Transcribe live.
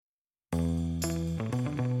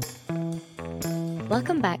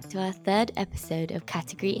Welcome back to our third episode of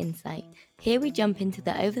Category Insight. Here we jump into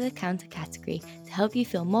the over-the-counter category to help you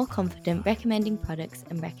feel more confident recommending products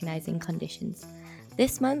and recognizing conditions.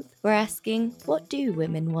 This month, we're asking, what do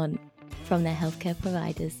women want from their healthcare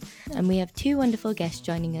providers? And we have two wonderful guests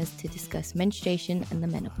joining us to discuss menstruation and the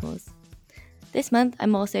menopause. This month,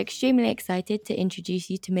 I'm also extremely excited to introduce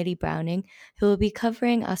you to Millie Browning, who will be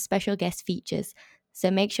covering our special guest features. So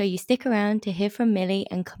make sure you stick around to hear from Millie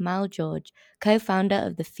and Kamal George, co-founder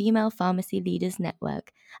of the Female Pharmacy Leaders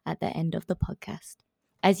Network, at the end of the podcast.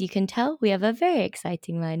 As you can tell, we have a very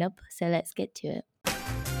exciting lineup, so let's get to it.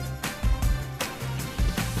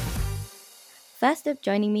 First up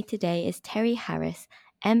joining me today is Terry Harris,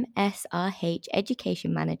 MSRH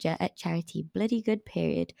Education Manager at charity Bloody Good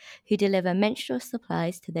Period, who deliver menstrual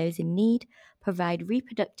supplies to those in need, provide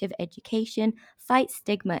reproductive education, fight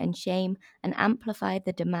stigma and shame, and amplify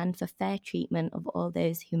the demand for fair treatment of all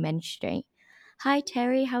those who menstruate. Hi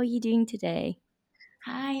Terry, how are you doing today?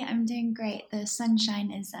 Hi, I'm doing great. The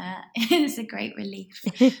sunshine is is a great relief.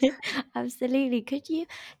 Absolutely. Could you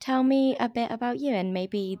tell me a bit about you and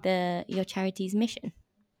maybe your charity's mission?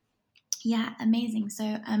 Yeah, amazing.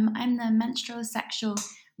 So I'm the Menstrual Sexual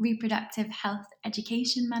Reproductive Health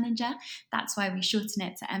Education Manager. That's why we shorten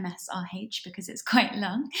it to MSRH because it's quite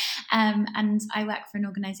long. And I work for an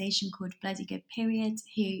organisation called Bloody Good Period,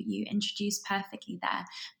 who you introduced perfectly there.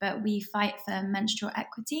 But we fight for menstrual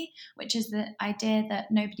equity, which is the idea that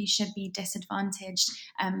nobody should be disadvantaged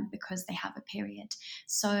because they have a period.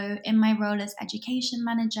 So in my role as Education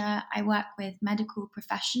Manager, I work with medical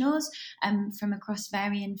professionals from across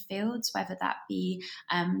varying fields, whether that be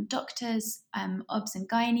doctors, obs and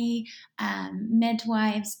gynae,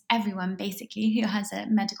 midwives, everyone basically who has a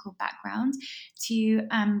medical background, to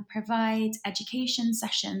provide education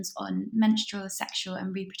sessions on menstrual, sexual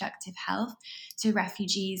and reproductive health to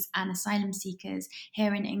refugees and asylum seekers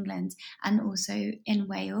here in England and also in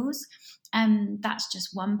Wales. That's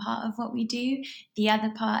just one part of what we do. The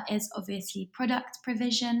other part is obviously product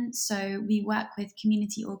provision. So we work with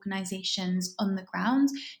community organisations on the ground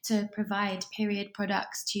to provide period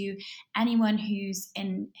products to anyone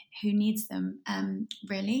who needs them,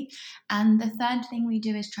 really. And the third thing we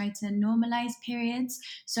do is try to normalise periods.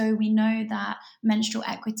 So we know that menstrual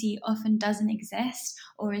equity often doesn't exist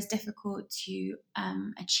or is difficult to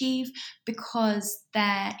achieve because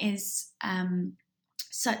there is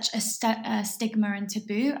such a stigma and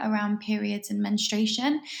taboo around periods and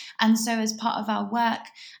menstruation. And so as part of our work,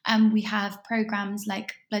 we have programs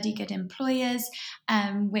like Bloody Good Employers,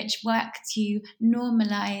 which work to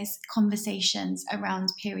normalise conversations around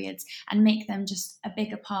periods and make them just a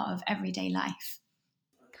bigger part of everyday life.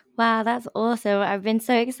 Wow, that's awesome. I've been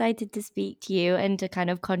so excited to speak to you and to kind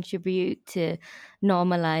of contribute to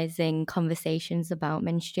normalizing conversations about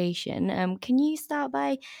menstruation. Can you start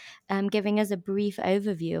by giving us a brief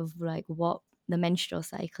overview of like what the menstrual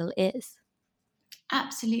cycle is?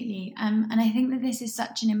 Absolutely. And I think that this is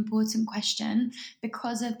such an important question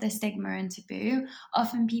because of the stigma and taboo.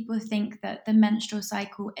 Often people think that the menstrual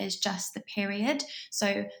cycle is just the period,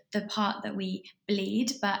 so the part that we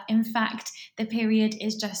bleed. But in fact, the period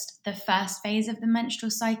is just the first phase of the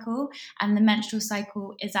menstrual cycle. And the menstrual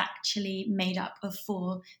cycle is actually made up of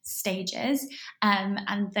 4 stages.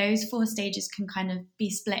 And those 4 stages can kind of be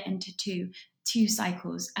split into two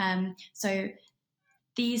cycles. So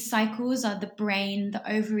these cycles are the brain,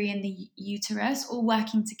 the ovary, and the uterus all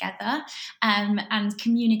working together and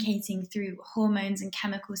communicating through hormones and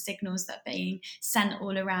chemical signals that are being sent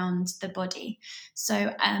all around the body.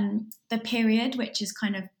 So the period, which is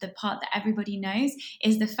kind of the part that everybody knows,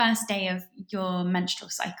 is the first day of your menstrual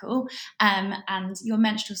cycle. And your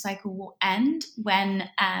menstrual cycle will end when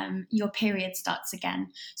your period starts again.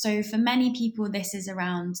 So for many people, this is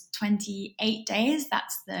around 28 days.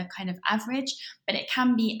 That's the kind of average, but it can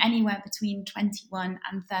be anywhere between 21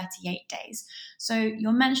 and 38 days. So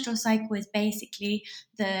your menstrual cycle is basically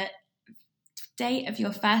the date of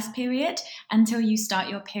your first period until you start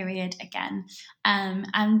your period again.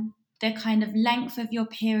 And the kind of length of your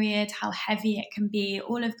period, how heavy it can be,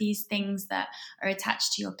 all of these things that are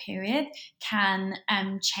attached to your period can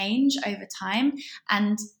change over time.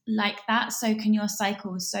 And like that, so can your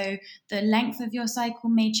cycle. So the length of your cycle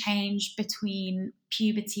may change between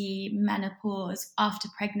puberty, menopause, after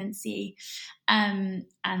pregnancy, and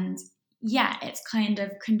yeah, it's kind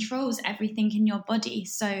of controls everything in your body.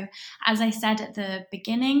 So, as I said at the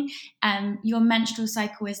beginning, your menstrual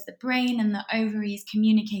cycle is the brain and the ovaries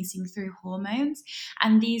communicating through hormones.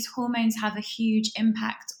 And these hormones have a huge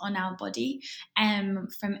impact on our body,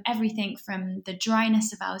 from everything from the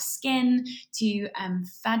dryness of our skin to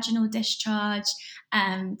vaginal discharge,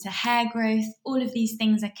 to hair growth. All of these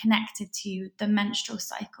things are connected to the menstrual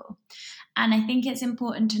cycle. And I think it's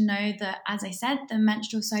important to know that, as I said, the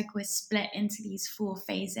menstrual cycle is split into these 4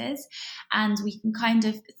 phases. And we can kind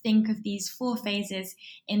of think of these 4 phases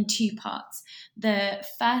in 2 parts. The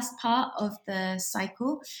first part of the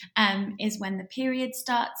cycle is when the period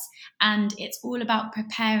starts, and it's all about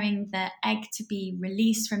preparing the egg to be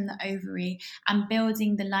released from the ovary and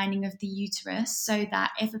building the lining of the uterus so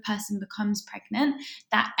that if a person becomes pregnant,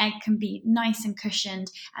 that egg can be nice and cushioned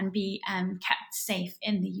and be kept safe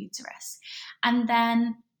in the uterus. And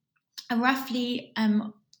then roughly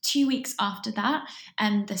 2 weeks after that,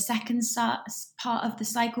 the second part of the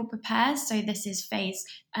cycle prepares. So this is phase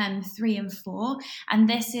 3 and 4, and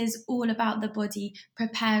this is all about the body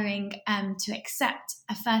preparing to accept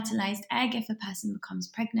a fertilized egg if a person becomes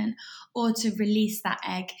pregnant, or to release that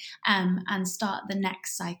egg and start the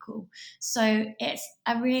next cycle. So it's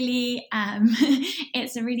a really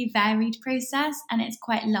it's a really varied process, and it's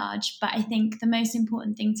quite large. But I think the most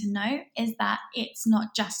important thing to know is that it's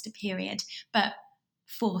not just a period, but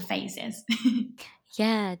 4 phases.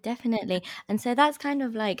 Yeah, definitely. And so that's kind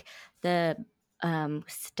of like the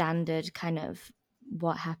standard kind of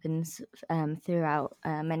what happens throughout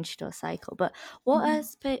a menstrual cycle. But what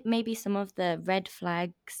are maybe some of the red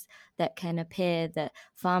flags that can appear that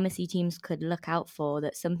pharmacy teams could look out for,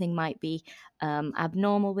 that something might be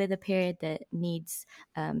abnormal with a period that needs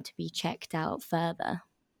to be checked out further?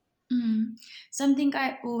 Something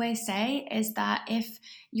I always say is that if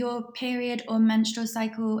your period or menstrual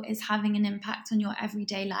cycle is having an impact on your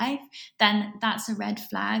everyday life, then that's a red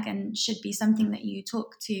flag and should be something that you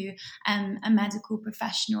talk to a medical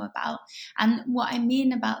professional about. And what I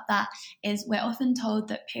mean about that is we're often told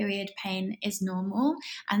that period pain is normal.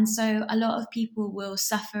 And so a lot of people will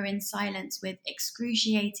suffer in silence with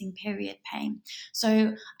excruciating period pain.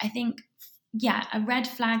 So I think, yeah, a red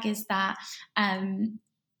flag is that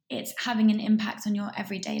it's having an impact on your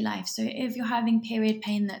everyday life. So if you're having period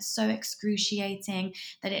pain that's so excruciating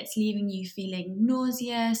that it's leaving you feeling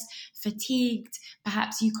nauseous, fatigued,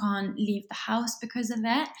 perhaps you can't leave the house because of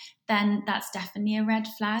it, then that's definitely a red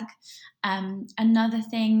flag. Another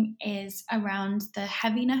thing is around the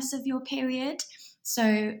heaviness of your period.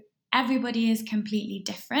 So everybody is completely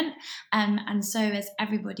different, and so is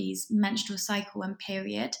everybody's menstrual cycle and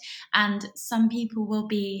period. And some people will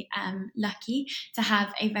be lucky to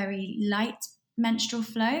have a very light menstrual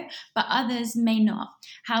flow, but others may not.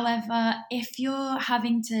 However, if you're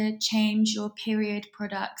having to change your period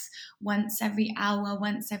products once every hour,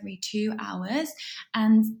 once every 2 hours,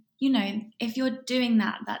 and if you're doing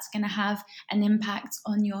that, that's going to have an impact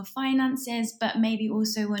on your finances, but maybe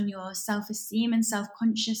also on your self-esteem and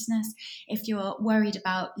self-consciousness. If you're worried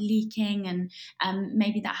about leaking and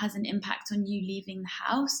maybe that has an impact on you leaving the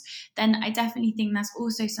house, then I definitely think that's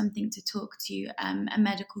also something to talk to a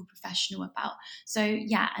medical professional about. So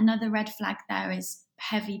yeah, another red flag there is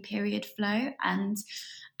heavy period flow. And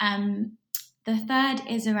the third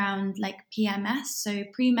is around like PMS, so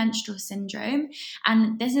premenstrual syndrome.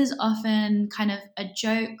 And this is often kind of a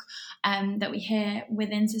joke that we hear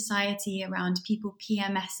within society around people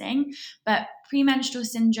PMSing. But premenstrual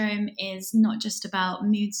syndrome is not just about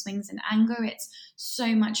mood swings and anger, it's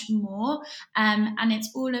so much more. And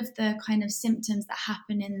it's all of the kind of symptoms that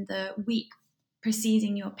happen in the week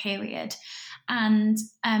preceding your period. And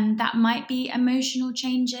that might be emotional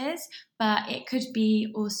changes, but it could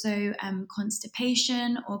be also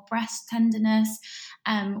constipation or breast tenderness,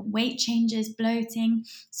 weight changes, bloating.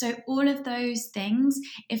 So all of those things,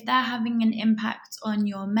 if they're having an impact on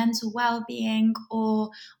your mental well-being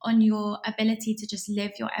or on your ability to just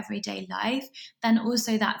live your everyday life, then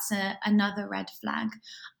also that's another red flag.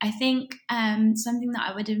 I think something that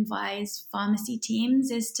I would advise pharmacy teams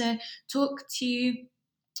is to talk to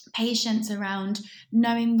patients around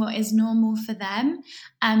knowing what is normal for them.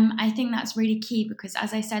 I think that's really key because,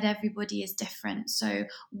 as I said, everybody is different. So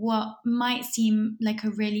what might seem like a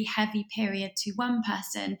really heavy period to one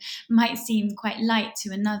person might seem quite light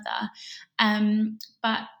to another.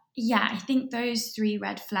 But yeah, I think those 3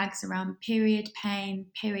 red flags around period pain,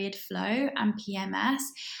 period flow, and PMS,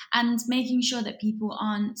 and making sure that people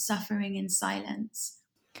aren't suffering in silence.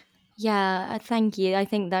 Yeah, thank you. I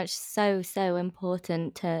think that's so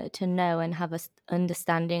important to know and have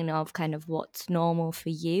understanding of kind of what's normal for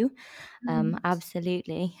you. Mm.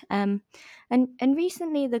 Absolutely. And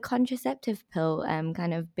recently the contraceptive pill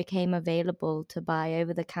kind of became available to buy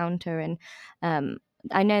over the counter, and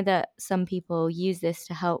I know that some people use this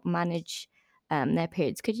to help manage their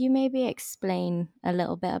periods. Could you maybe explain a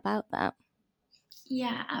little bit about that?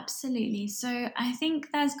 Yeah, absolutely. So I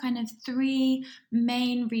think there's kind of three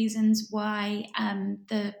main reasons why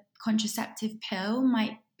the contraceptive pill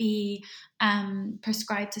might be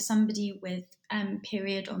prescribed to somebody with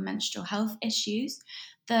period or menstrual health issues.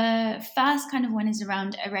 The first kind of one is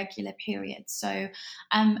around irregular periods. So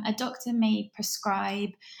a doctor may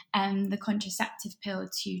prescribe the contraceptive pill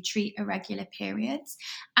to treat irregular periods.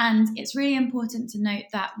 And it's really important to note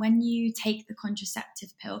that when you take the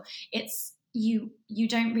contraceptive pill, it's you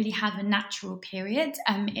don't really have a natural period.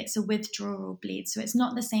 It's a withdrawal bleed, so it's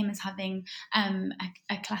not the same as having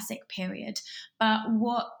a classic period. But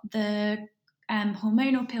what the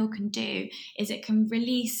hormonal pill can do is it can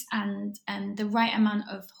release the right amount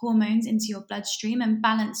of hormones into your bloodstream and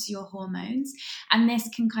balance your hormones, and this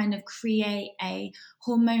can kind of create a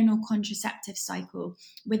hormonal contraceptive cycle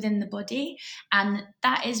within the body, and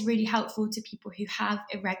that is really helpful to people who have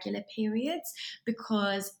irregular periods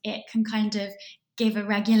because it can kind of give a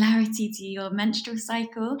regularity to your menstrual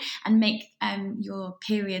cycle and make your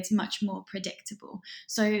periods much more predictable.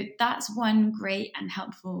 So that's one great and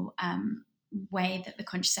helpful way that the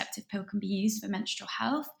contraceptive pill can be used for menstrual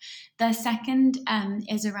health. The second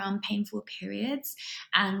is around painful periods,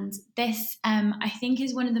 and this I think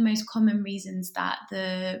is one of the most common reasons that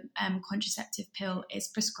the contraceptive pill is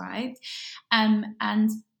prescribed.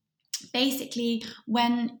 And basically,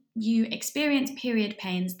 when you experience period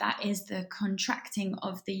pains, that is the contracting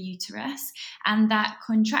of the uterus, and that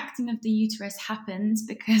contracting of the uterus happens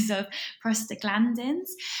because of prostaglandins,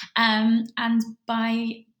 and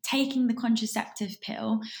by taking the contraceptive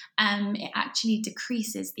pill, it actually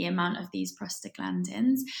decreases the amount of these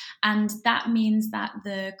prostaglandins, and that means that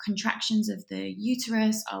the contractions of the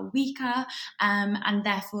uterus are weaker, and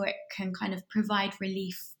therefore it can kind of provide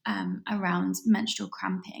relief around menstrual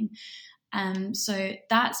cramping. So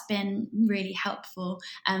that's been really helpful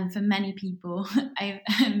for many people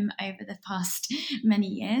over the past many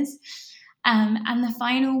years. And the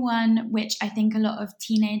final one, which I think a lot of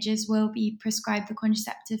teenagers will be prescribed the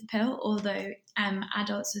contraceptive pill, although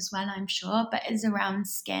adults as well, I'm sure, but is around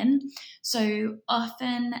skin. So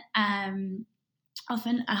often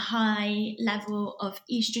a high level of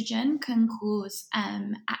estrogen can cause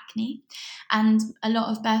acne, and a lot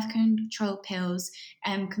of birth control pills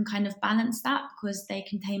can kind of balance that because they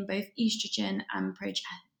contain both estrogen and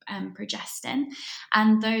progestin,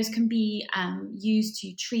 and those can be used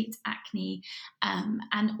to treat acne,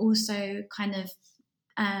 and also kind of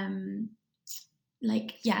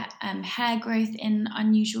hair growth in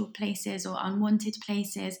unusual places or unwanted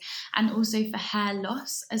places, and also for hair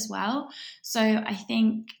loss as well. So I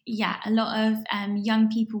think, a lot of young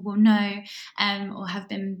people will know or have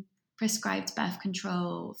been prescribed birth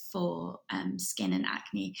control for skin and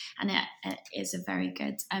acne, and it is a very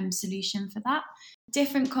good solution for that.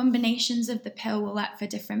 Different combinations of the pill will work for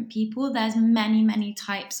different people. There's many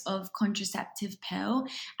types of contraceptive pill,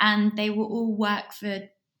 and they will all work for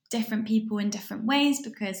different people in different ways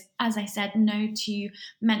because, as I said, no two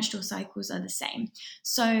menstrual cycles are the same.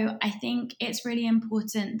 So I think it's really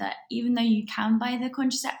important that even though you can buy the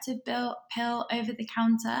contraceptive pill over the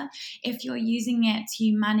counter, if you're using it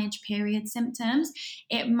to manage period symptoms,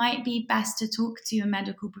 it might be best to talk to a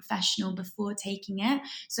medical professional before taking it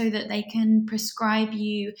so that they can prescribe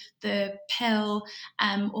you the pill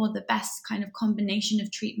or the best kind of combination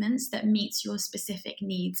of treatments that meets your specific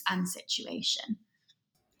needs and situation.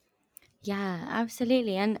 Yeah,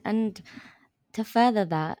 absolutely. And to further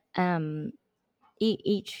that,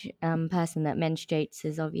 each person that menstruates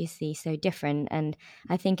is obviously so different, and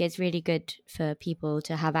I think it's really good for people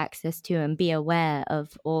to have access to and be aware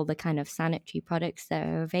of all the kind of sanitary products that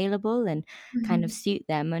are available and kind of Mhm. suit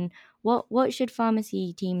them. And what should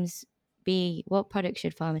pharmacy teams be? What products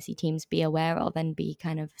should pharmacy teams be aware of and be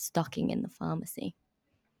kind of stocking in the pharmacy?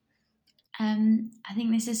 I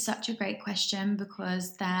think this is such a great question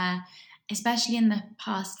because especially in the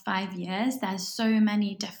past 5 years, there's so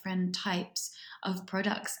many different types of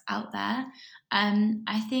products out there.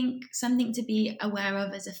 I think something to be aware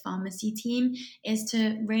of as a pharmacy team is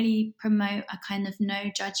to really promote a kind of no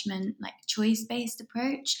judgment, like choice-based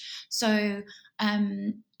approach. So,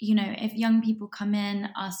 if young people come in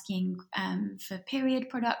asking for period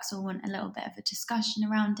products or want a little bit of a discussion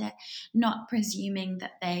around it, not presuming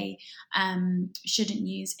that they shouldn't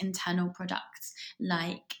use internal products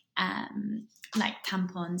like like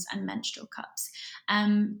tampons and menstrual cups.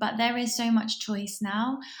 But there is so much choice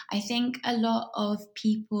now. I think a lot of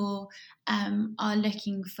people are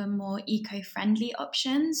looking for more eco-friendly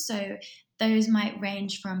options. So those might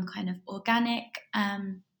range from kind of organic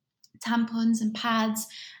tampons and pads,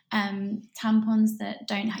 tampons that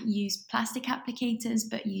don't use plastic applicators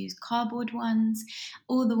but use cardboard ones,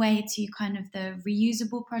 all the way to kind of the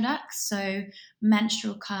reusable products. So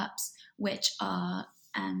menstrual cups, which are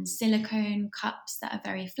silicone cups that are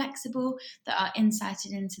very flexible, that are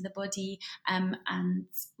inserted into the body and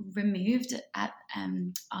removed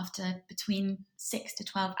after between 6 to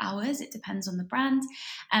 12 hours. It depends on the brand.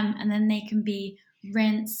 And then they can be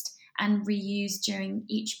rinsed and reused during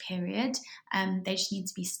each period. They just need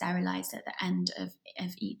to be sterilised at the end of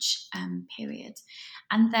each period.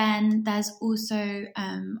 And then there's also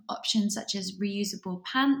options such as reusable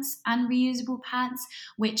pants and reusable pads,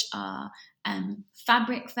 which are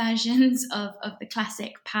fabric versions of the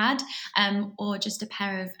classic pad, or just a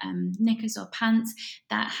pair of knickers or pants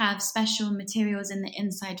that have special materials in the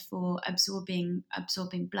inside for absorbing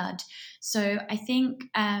blood. So I think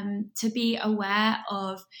to be aware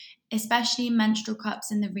of especially menstrual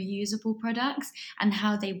cups and the reusable products and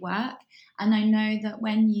how they work. And I know that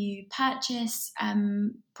when you purchase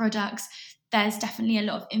products, there's definitely a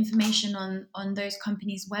lot of information on those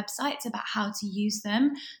companies' websites about how to use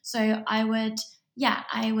them. So I would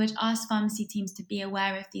ask pharmacy teams to be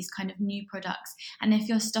aware of these kind of new products. And if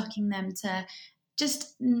you're stocking them, to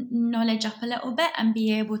just knowledge up a little bit and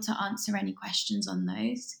be able to answer any questions on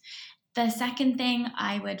those. The second thing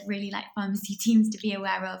I would really like pharmacy teams to be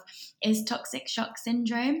aware of is toxic shock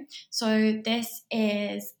syndrome. So this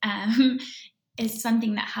is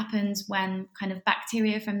something that happens when kind of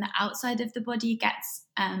bacteria from the outside of the body gets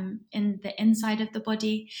in the inside of the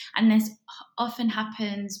body. And this often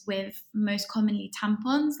happens with, most commonly,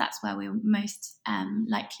 tampons. That's where we most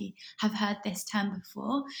likely have heard this term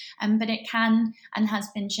before. But it can and has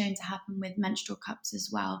been shown to happen with menstrual cups as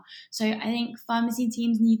well. So I think pharmacy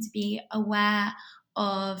teams need to be aware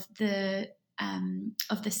of the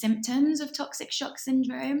symptoms of toxic shock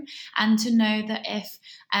syndrome, and to know that if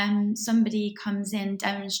somebody comes in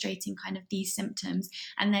demonstrating kind of these symptoms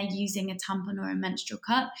and they're using a tampon or a menstrual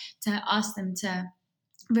cup, to ask them to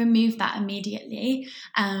remove that immediately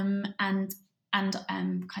and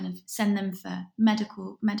kind of send them for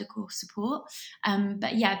medical support.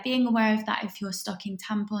 But yeah, being aware of that if you're stocking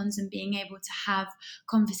tampons and being able to have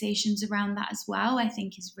conversations around that as well, I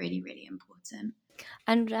think is really, really important.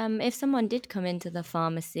 And if someone did come into the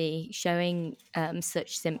pharmacy showing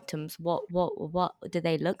such symptoms, what do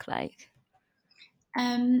they look like?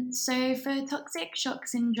 So for toxic shock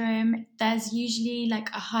syndrome, there's usually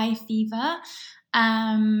like a high fever,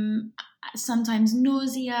 sometimes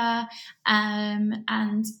nausea,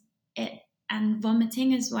 and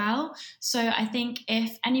vomiting as well. So I think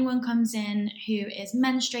if anyone comes in who is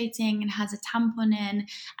menstruating and has a tampon in,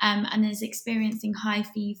 and is experiencing high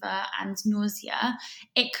fever and nausea,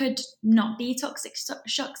 it could not be toxic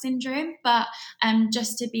shock syndrome, but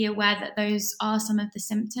just to be aware that those are some of the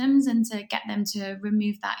symptoms and to get them to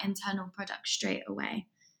remove that internal product straight away.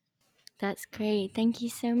 That's great. Thank you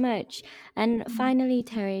so much. And finally,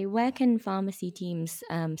 Terry, where can pharmacy teams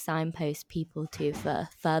signpost people to for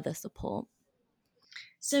further support?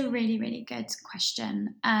 So really, really good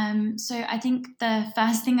question. So I think the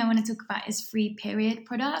first thing I want to talk about is free period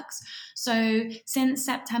products. So since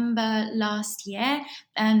September last year,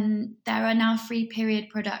 there are now free period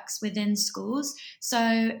products within schools.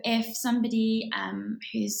 So if somebody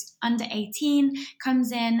who's under 18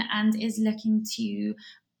 comes in and is looking to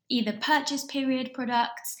either purchase period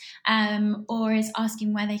products or is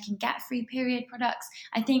asking where they can get free period products,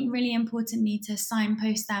 I think really importantly to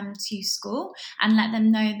signpost them to school and let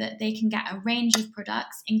them know that they can get a range of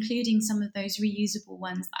products, including some of those reusable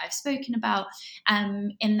ones that I've spoken about,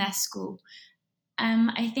 in their school.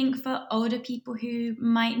 I think for older people who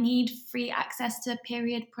might need free access to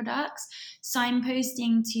period products,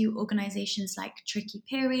 signposting to organisations like Tricky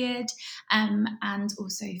Period and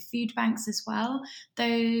also food banks as well.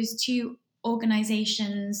 Those two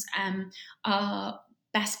organisations are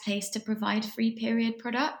best placed to provide free period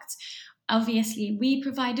products. Obviously, we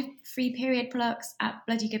provide free period products at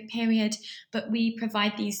Bloody Good Period, but we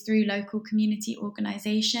provide these through local community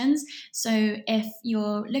organisations. So if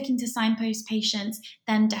you're looking to signpost patients,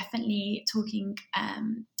 then definitely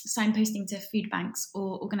signposting to food banks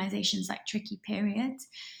or organisations like Tricky Period.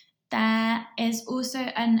 There is also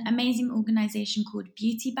an amazing organisation called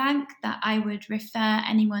Beauty Bank that I would refer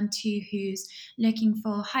anyone to who's looking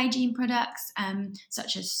for hygiene products,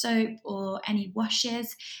 such as soap or any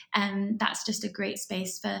washes. That's just a great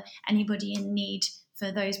space for anybody in need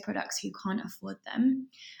for those products who can't afford them.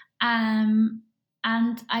 Um,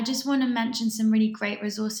 and I just want to mention some really great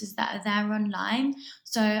resources that are there online.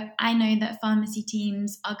 So I know that pharmacy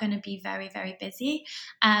teams are going to be very, very busy,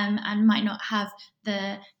 and might not have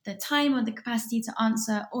the time or the capacity to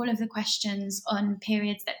answer all of the questions on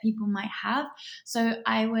periods that people might have. So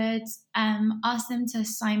I would ask them to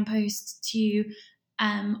signpost to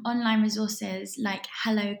online resources like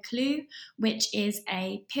Hello Clue, which is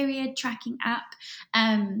a period tracking app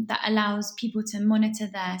that allows people to monitor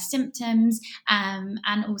their symptoms, and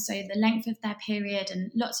also the length of their period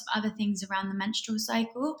and lots of other things around the menstrual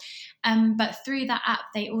cycle. But through that app,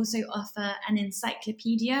 they also offer an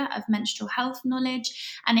encyclopedia of menstrual health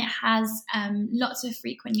knowledge, and it has lots of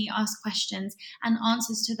frequently asked questions and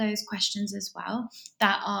answers to those questions as well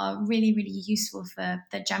that are really, really useful for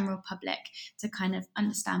the general public to kind of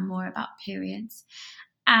understand more about periods.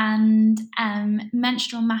 And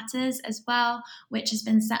Menstrual Matters as well, which has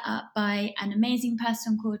been set up by an amazing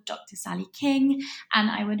person called Dr. Sally King. And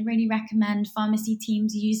I would really recommend pharmacy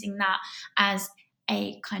teams using that as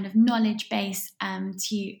a kind of knowledge base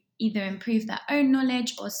to either improve their own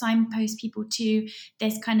knowledge or signpost people to.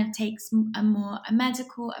 This kind of takes a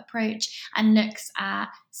medical approach and looks at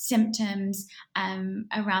symptoms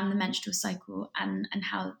around the menstrual cycle and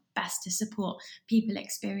how best to support people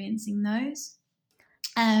experiencing those.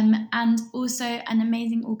 And also an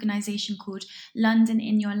amazing organisation called London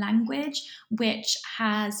in Your Language, which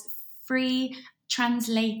has free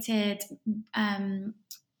translated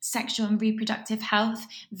sexual and reproductive health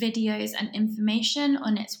videos and information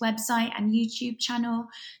on its website and YouTube channel.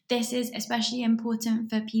 This is especially important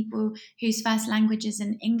for people whose first language is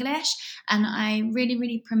in English, and I really,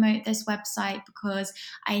 really promote this website because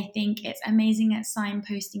I think it's amazing at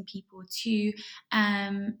signposting people to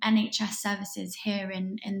NHS services here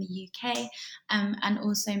in the UK, and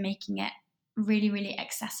also making it really, really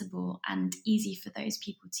accessible and easy for those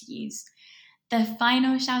people to use. The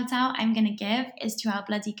final shout out I'm going to give is to our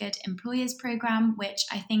Bloody Good Employers program, which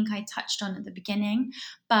I think I touched on at the beginning.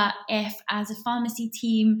 But if, as a pharmacy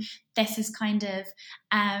team, this has kind of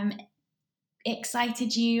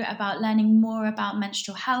excited you about learning more about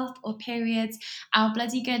menstrual health or periods, our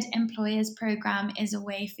Bloody Good Employers program is a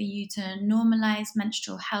way for you to normalize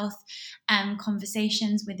menstrual health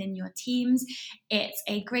conversations within your teams. It's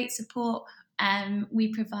a great support.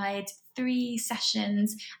 We provide 3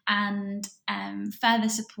 sessions and further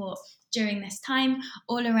support during this time,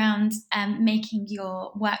 all around making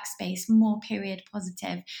your workspace more period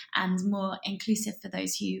positive and more inclusive for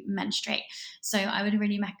those who menstruate. So I would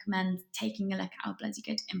really recommend taking a look at our Bloody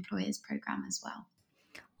Good Employers program as well.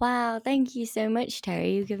 Wow, thank you so much,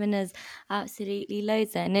 Terry. You've given us absolutely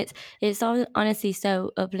loads there. And it's honestly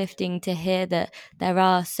so uplifting to hear that there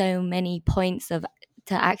are so many points to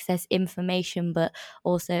access information, but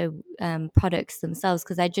also products themselves.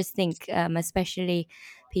 Because I just think, especially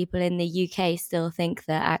people in the UK still think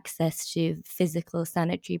that access to physical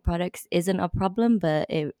sanitary products isn't a problem, but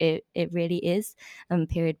it really is.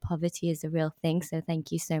 Period poverty is a real thing. So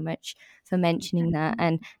thank you so much for mentioning that.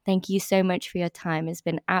 And thank you so much for your time. It's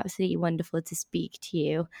been absolutely wonderful to speak to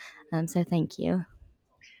you. So thank you.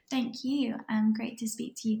 Thank you. Great to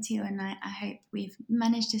speak to you too. And I hope we've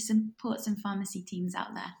managed to support some pharmacy teams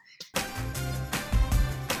out there.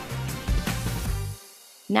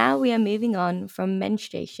 Now we are moving on from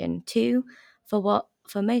menstruation to what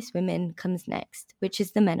for most women comes next, which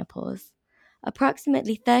is the menopause.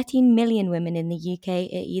 Approximately 13 million women in the UK are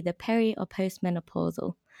either peri or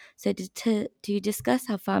postmenopausal. So to discuss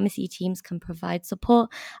how pharmacy teams can provide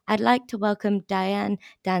support, I'd like to welcome Diane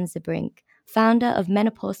Danzebrink, founder of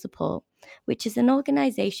Menopause Support, which is an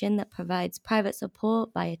organization that provides private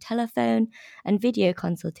support via telephone and video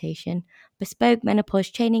consultation, bespoke menopause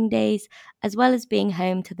training days, as well as being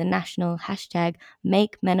home to the national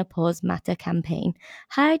 #MakeMenopauseMatter campaign.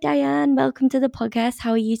 Hi, Diane. Welcome to the podcast.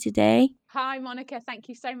 How are you today? Hi, Monica. Thank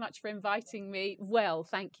you so much for inviting me. Well,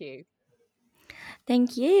 thank you.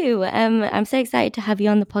 Thank you. I'm so excited to have you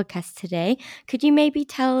on the podcast today. Could you maybe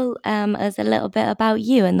tell us a little bit about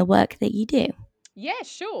you and the work that you do? Yeah,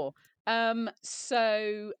 sure.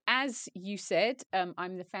 So as you said,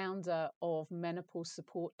 I'm the founder of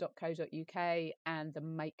menopausesupport.co.uk and the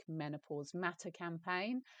Make Menopause Matter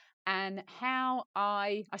campaign. And how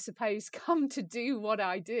I suppose, come to do what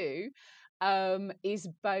I do is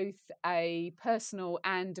both a personal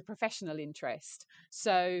and a professional interest.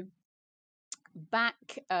 So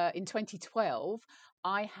back in 2012,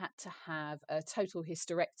 I had to have a total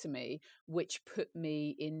hysterectomy, which put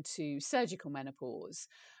me into surgical menopause.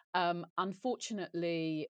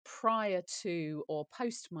 Unfortunately, prior to or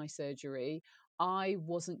post my surgery, I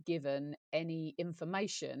wasn't given any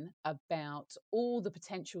information about all the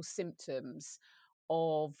potential symptoms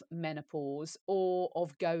of menopause or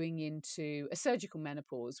of going into a surgical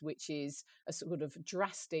menopause, which is a sort of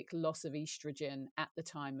drastic loss of estrogen at the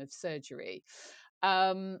time of surgery.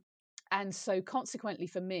 Um, and so, consequently,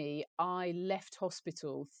 for me, I left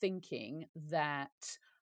hospital thinking that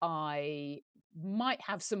I might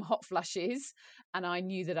have some hot flushes and I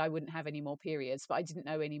knew that I wouldn't have any more periods, but I didn't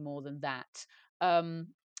know any more than that. Um,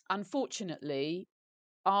 Unfortunately,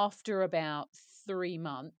 after about 3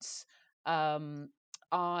 months, um,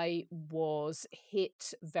 I was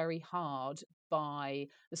hit very hard by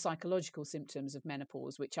the psychological symptoms of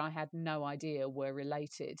menopause, which I had no idea were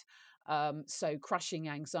related. So, crushing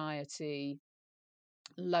anxiety,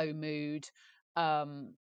 low mood,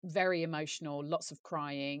 um, very emotional, lots of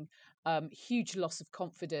crying, huge loss of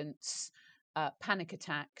confidence, panic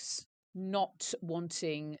attacks, not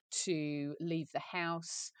wanting to leave the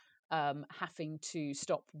house, having to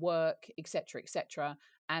stop work, etc., etc.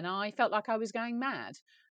 And I felt like I was going mad,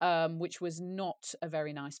 which was not a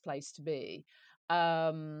very nice place to be.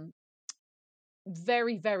 Um,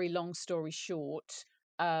 Very, very long story short,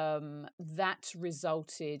 that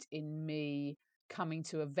resulted in me coming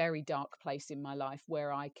to a very dark place in my life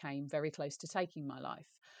where I came very close to taking my life.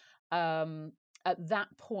 Um, at that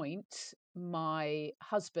point, my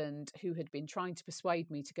husband, who had been trying to persuade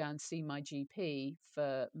me to go and see my GP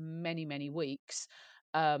for many, many weeks,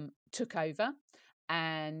 took over.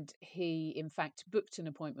 And he, in fact, booked an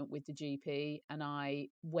appointment with the GP, and I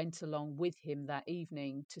went along with him that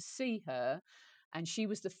evening to see her. And she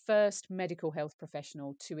was the first medical health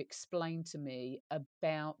professional to explain to me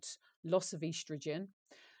about loss of estrogen,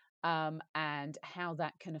 and how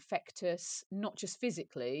that can affect us, not just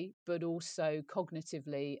physically, but also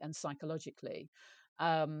cognitively and psychologically.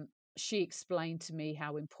 Um, she explained to me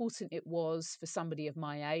how important it was for somebody of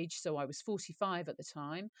my age, so I was 45 at the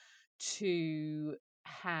time, to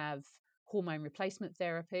have hormone replacement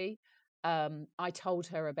therapy. I told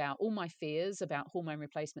her about all my fears about hormone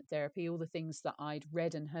replacement therapy, all the things that I'd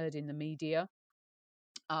read and heard in the media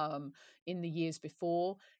um, in the years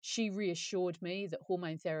before. She reassured me that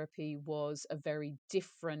hormone therapy was a very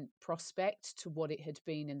different prospect to what it had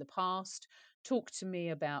been in the past, talked to me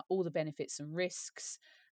about all the benefits and risks,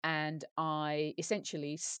 and I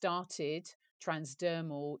essentially started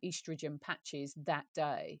transdermal estrogen patches that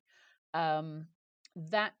day. Um,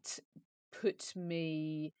 that put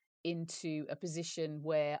me into a position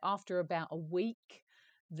where, after about a week,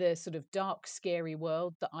 the sort of dark, scary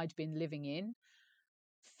world that I'd been living in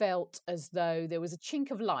felt as though there was a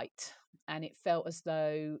chink of light, and it felt as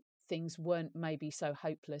though things weren't maybe so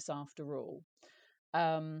hopeless after all.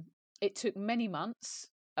 Um, it took many months,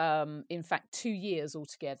 in fact, 2 years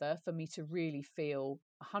altogether, for me to really feel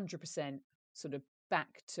 100% sort of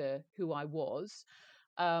back to who I was.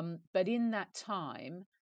 But in that time,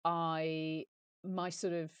 I, my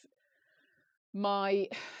sort of, my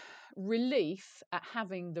relief at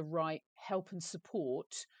having the right help and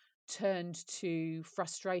support turned to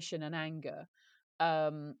frustration and anger,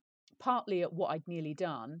 um, partly at what I'd nearly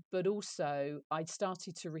done, but also I'd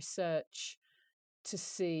started to research to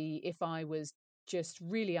see if I was just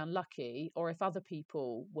really unlucky or if other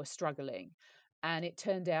people were struggling. And it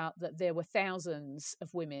turned out that there were thousands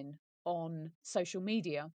of women on social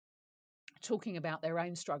media talking about their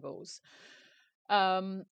own struggles.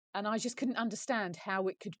 Um, and I just couldn't understand how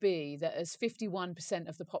it could be that, as 51%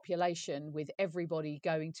 of the population, with everybody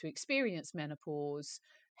going to experience menopause,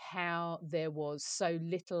 how there was so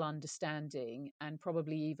little understanding and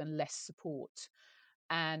probably even less support.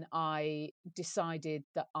 And I decided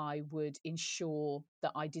that I would ensure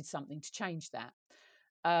that I did something to change that.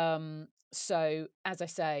 So, as I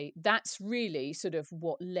say, that's really sort of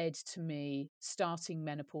what led to me starting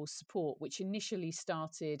menopause support, which initially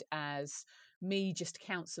started as me just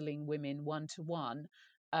counseling women one to one,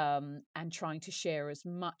 and trying to share as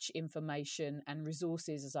much information and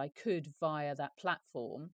resources as I could via that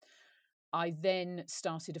platform. I then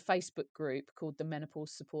started a Facebook group called the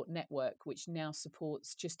Menopause Support Network, which now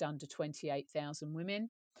supports just under 28,000 women.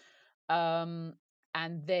 Um,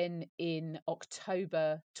 and then in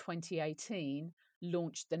October 2018,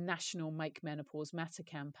 launched the National Make Menopause Matter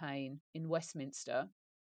campaign in Westminster.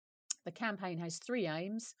 The campaign has three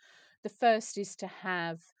aims. The first is to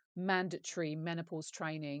have mandatory menopause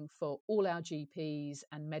training for all our GPs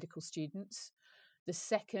and medical students. The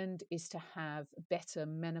second is to have better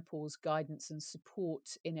menopause guidance and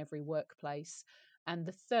support in every workplace. And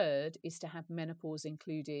the third is to have menopause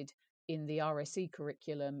included in the RSE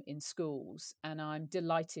curriculum in schools. And I'm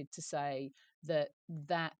delighted to say that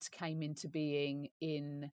that came into being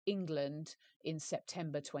in England in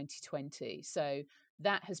September 2020. So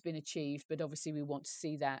that has been achieved, but obviously we want to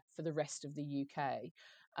see that for the rest of the UK.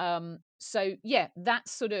 So yeah,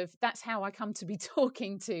 that's how I come to be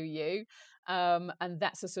talking to you, and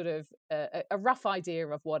that's a sort of a rough idea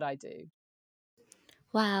of what I do.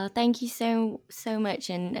 Wow, thank you so much,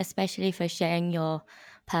 and especially for sharing your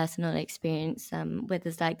personal experience with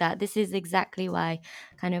us like that. This is exactly why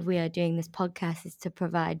kind of we are doing this podcast, is to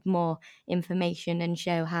provide more information and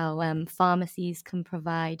show how pharmacies can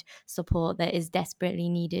provide support that is desperately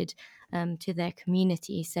needed to their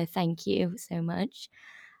community. So thank you so much.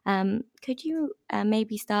 Could you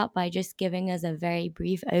maybe start by just giving us a very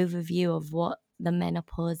brief overview of what the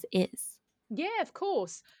menopause is? Yeah, of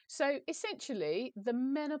course. So essentially, the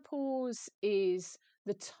menopause is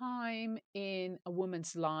the time in a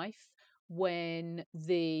woman's life when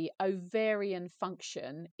the ovarian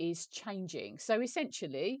function is changing. So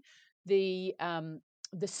essentially, the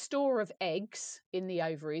store of eggs in the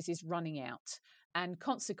ovaries is running out. And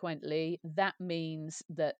consequently, that means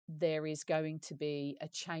that there is going to be a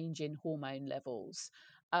change in hormone levels,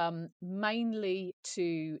 mainly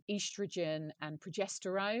to estrogen and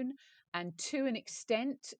progesterone, and to an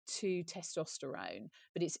extent to testosterone,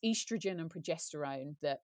 but it's estrogen and progesterone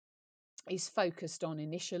that is focused on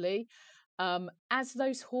initially. As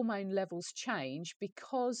those hormone levels change,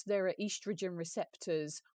 because there are estrogen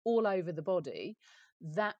receptors all over the body,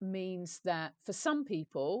 that means that for some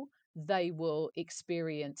people, they will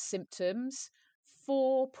experience symptoms.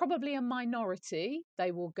 For probably a minority,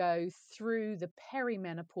 they will go through the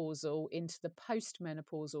perimenopausal into the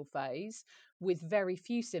postmenopausal phase with very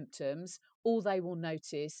few symptoms. All they will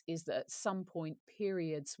notice is that at some point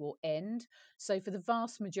periods will end. So, for the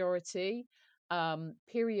vast majority,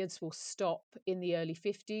 periods will stop in the early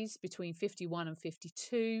 50s, between 51 and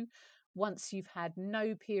 52. Once you've had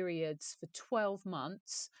no periods for 12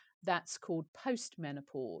 months, that's called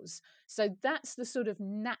postmenopause. So that's the sort of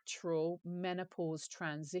natural menopause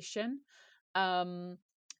transition. Um,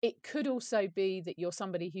 it could also be that you're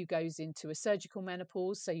somebody who goes into a surgical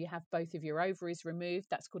menopause, so you have both of your ovaries removed.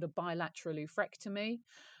 That's called a bilateral oophorectomy.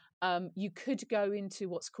 You could go into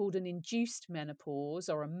what's called an induced menopause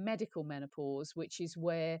or a medical menopause, which is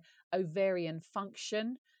where ovarian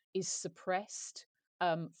function is suppressed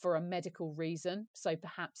for a medical reason. So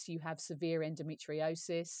perhaps you have severe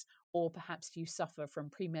endometriosis, or perhaps you suffer from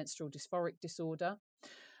premenstrual dysphoric disorder.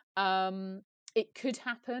 Um, it could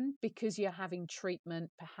happen because you're having treatment,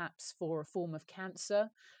 perhaps for a form of cancer,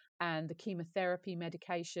 and the chemotherapy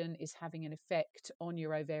medication is having an effect on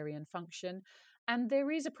your ovarian function. And there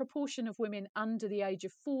is a proportion of women under the age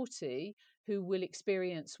of 40 who will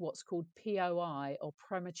experience what's called POI, or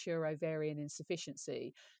premature ovarian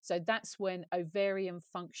insufficiency. So that's when ovarian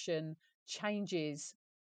function changes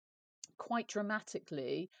quite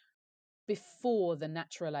dramatically before the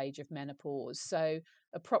natural age of menopause. So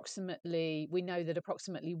we know that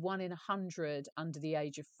approximately 1 in 100 under the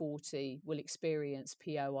age of 40 will experience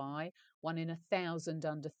POI, 1 in 1,000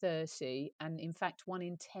 under 30, and in fact 1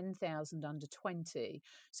 in 10,000 under 20.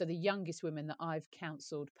 So the youngest women that I've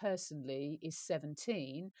counselled personally is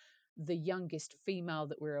 17. The youngest female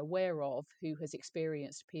that we're aware of who has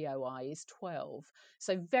experienced POI is 12.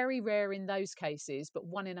 So very rare in those cases, but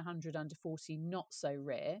 1 in 100 under 40, not so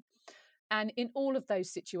rare. And in all of those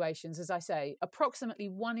situations, as I say, approximately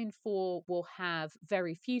 1 in 4 will have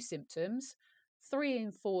very few symptoms, 3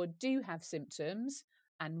 in 4 do have symptoms,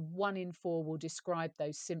 and 1 in 4 will describe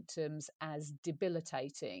those symptoms as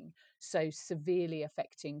debilitating, so severely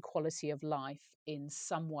affecting quality of life in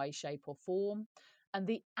some way, shape, or form. And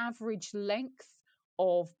the average length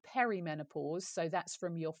of perimenopause, so that's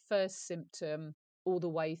from your first symptom all the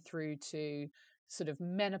way through to sort of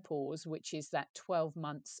menopause, which is that 12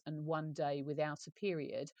 months and 1 day without a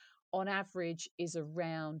period, on average is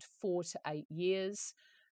around 4 to 8 years.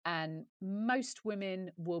 And most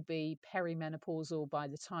women will be perimenopausal by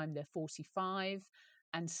the time they're 45,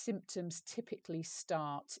 and symptoms typically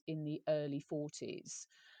start in the early 40s.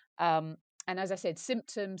 And as I said,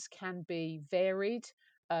 symptoms can be varied.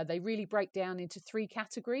 They really break down into 3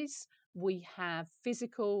 categories. We have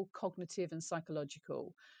physical, cognitive, and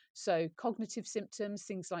psychological. So, cognitive symptoms,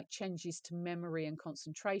 things like changes to memory and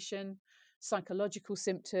concentration. Psychological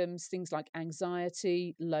symptoms, things like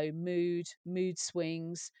anxiety, low mood, mood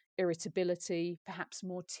swings, irritability, perhaps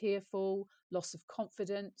more tearful, loss of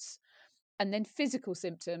confidence. And then physical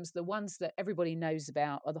symptoms, the ones that everybody knows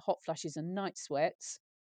about, are the hot flushes and night sweats,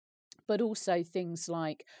 but also things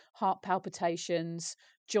like heart palpitations,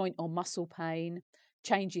 joint or muscle pain,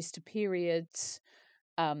 changes to periods,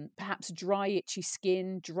 perhaps dry, itchy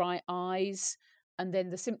skin, dry eyes, and then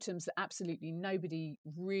the symptoms that absolutely nobody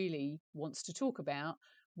really wants to talk about,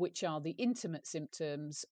 which are the intimate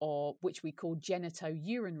symptoms, or which we call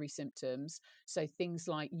genitourinary symptoms. So things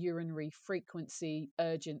like urinary frequency,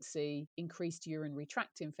 urgency, increased urinary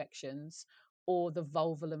tract infections, or the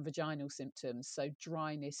vulval and vaginal symptoms, so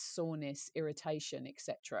dryness, soreness, irritation,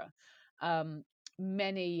 etc.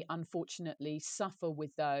 Many, unfortunately, suffer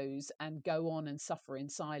with those and go on and suffer in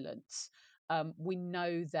silence. We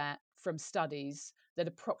know that from studies that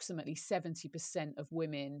approximately 70% of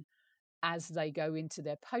women, as they go into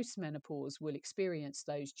their postmenopause, will experience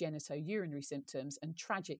those genitourinary symptoms, and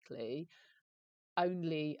tragically,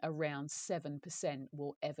 only around 7%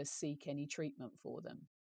 will ever seek any treatment for them.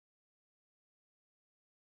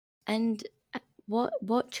 And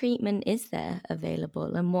what treatment is there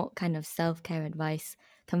available, and what kind of self-care advice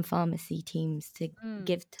can pharmacy teams to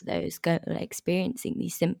give to those experiencing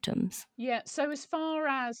these symptoms? Yeah, so as far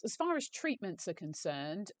as treatments are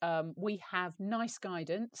concerned, we have NICE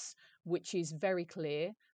guidance, which is very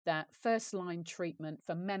clear that first line treatment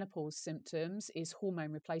for menopause symptoms is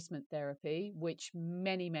hormone replacement therapy, which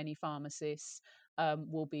many pharmacists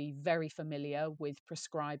will be very familiar with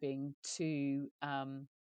prescribing to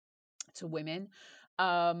women.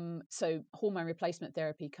 So hormone replacement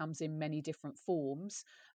therapy comes in many different forms.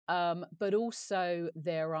 But also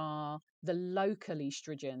there are the local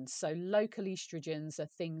estrogens. So local estrogens are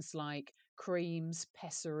things like creams,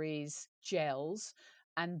 pessaries, gels,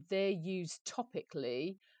 and they're used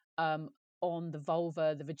topically um, on the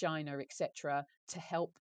vulva, the vagina, etc., to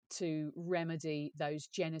help to remedy those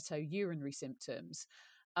genitourinary symptoms.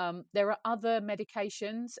 There are other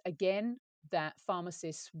medications, again, that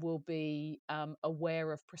pharmacists will be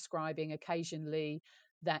aware of prescribing occasionally,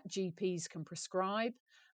 that GPs can prescribe.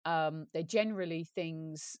 They're generally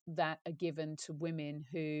things that are given to women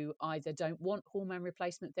who either don't want hormone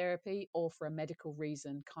replacement therapy or for a medical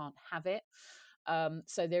reason can't have it.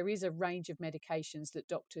 So there is a range of medications that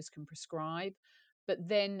doctors can prescribe. But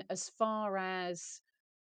then, as far as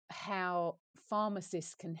how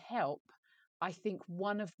pharmacists can help, I think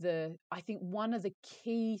one of the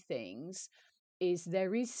key things is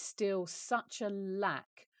there is still such a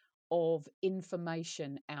lack of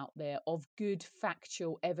information out there, of good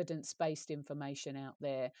factual evidence-based information out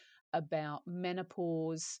there about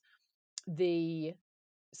menopause, the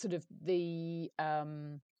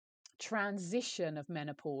transition of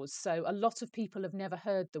menopause. So a lot of people have never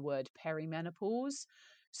heard the word perimenopause.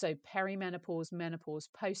 So perimenopause, menopause,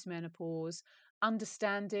 postmenopause,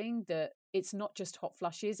 understanding that it's not just hot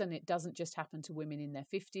flushes and it doesn't just happen to women in their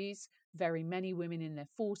 50s. Very many women in their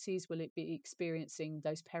 40s will be experiencing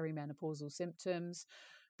those perimenopausal symptoms.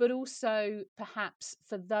 But also, perhaps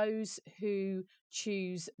for those who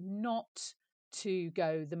choose not to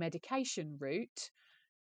go the medication route,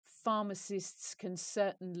 pharmacists can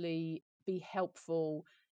certainly be helpful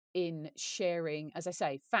in sharing, as I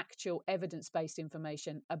say, factual, evidence based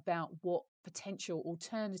information about what potential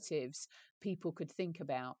alternatives people could think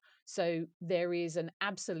about. So there is an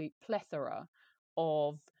absolute plethora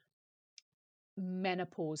of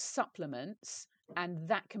menopause supplements, and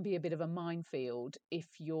that can be a bit of a minefield if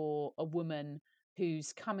you're a woman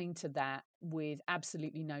who's coming to that with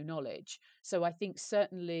absolutely no knowledge. So I think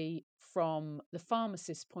certainly from the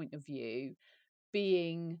pharmacist's point of view,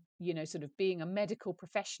 being, being a medical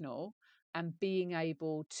professional and being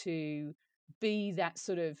able to be that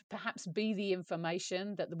perhaps be the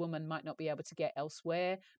information that the woman might not be able to get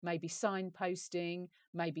elsewhere, maybe signposting,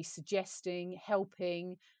 maybe suggesting,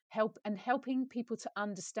 helping people to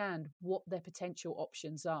understand what their potential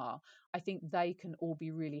options are. I think they can all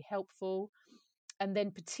be really helpful. And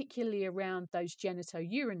then particularly around those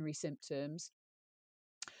genitourinary symptoms,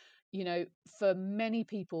 for many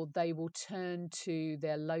people, they will turn to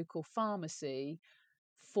their local pharmacy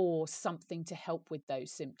for something to help with those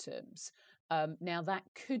symptoms. Now, that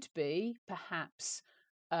could be perhaps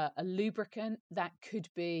a lubricant, that could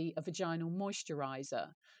be a vaginal moisturizer.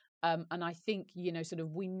 And I think,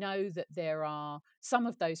 we know that there are some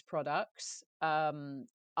of those products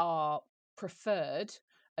are preferred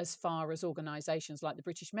as far as organisations like the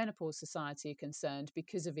British Menopause Society are concerned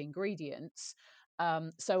because of ingredients.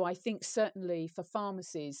 So I think certainly for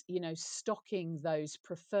pharmacies, stocking those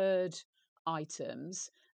preferred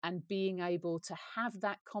items and being able to have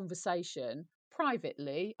that conversation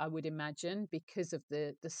privately, I would imagine, because of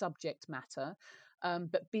the subject matter,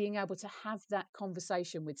 but being able to have that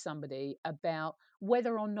conversation with somebody about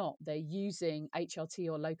whether or not they're using HRT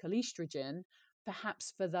or local estrogen,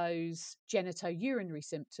 perhaps for those genitourinary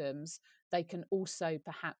symptoms, they can also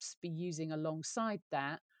perhaps be using alongside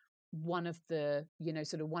that one of the,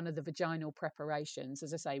 sort of one of the vaginal preparations,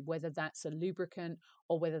 as I say, whether that's a lubricant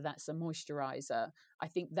or whether that's a moisturizer. I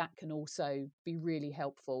think that can also be really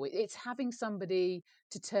helpful. It's having somebody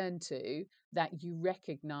to turn to that you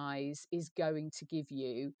recognize is going to give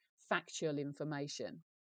you factual information.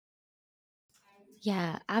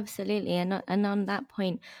 Yeah, absolutely. And on that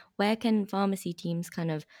point, where can pharmacy teams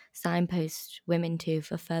kind of signpost women to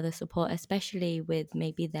for further support, especially with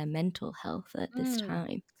maybe their mental health at this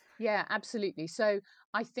time? Yeah, absolutely. So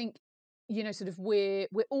I think, sort of we're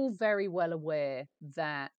all very well aware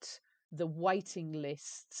that the waiting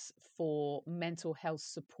lists for mental health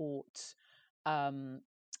support, um,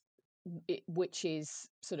 which is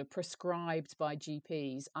sort of prescribed by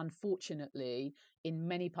GPs, unfortunately, in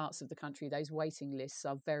many parts of the country, those waiting lists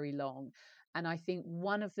are very long. And I think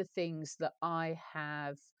one of the things that I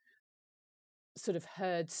have sort of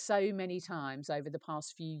heard so many times over the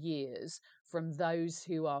past few years from those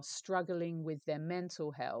who are struggling with their mental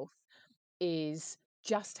health is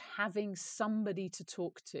just having somebody to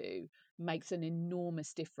talk to makes an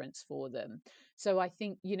enormous difference for them. So I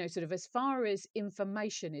think, sort of as far as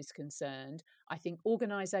information is concerned, I think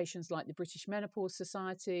organisations like the British Menopause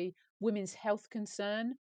Society, Women's Health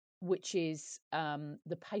Concern, which is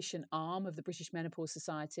the patient arm of the British Menopause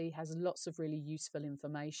Society, has lots of really useful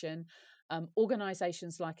information.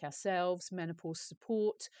 Organisations like ourselves, Menopause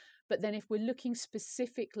Support. But then if we're looking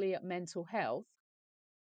specifically at mental health,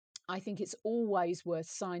 I think it's always worth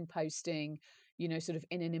signposting, sort of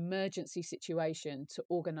in an emergency situation, to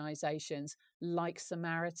organisations like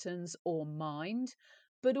Samaritans or Mind,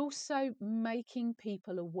 but also making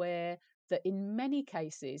people aware that in many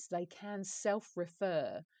cases they can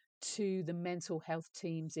self-refer to the mental health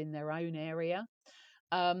teams in their own area.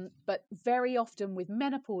 But very often with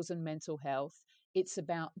menopause and mental health, it's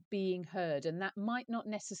about being heard. And that might not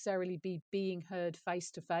necessarily be being heard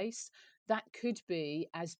face to face. That could be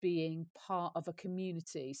as being part of a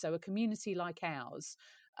community. So a community like ours,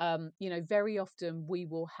 very often we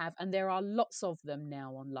will have, and there are lots of them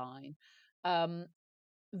now online, um,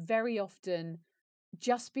 very often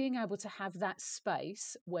just being able to have that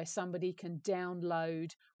space where somebody can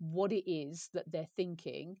download what it is that they're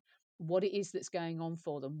thinking, what it is that's going on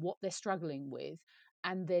for them, what they're struggling with,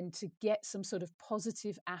 and then to get some sort of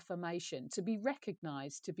positive affirmation, to be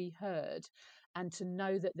recognized, to be heard, and to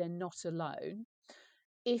know that they're not alone.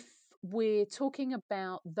 If we're talking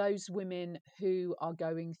about those women who are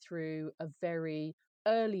going through a very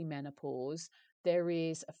early menopause, there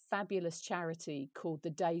is a fabulous charity called the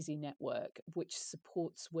Daisy Network, which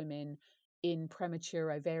supports women in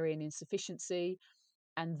premature ovarian insufficiency,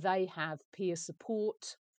 and they have peer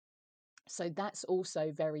support. So that's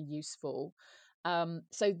also very useful.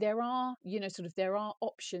 So there are, there are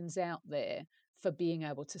options out there for being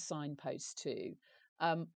able to signpost to.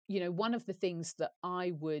 One of the things that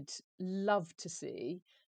I would love to see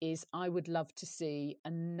is I would love to see a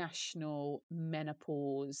national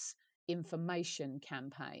menopause information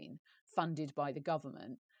campaign funded by the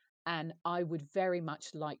government. And I would very much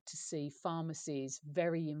like to see pharmacies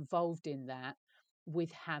very involved in that,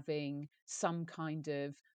 with having some kind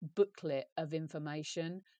of booklet of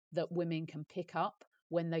information that women can pick up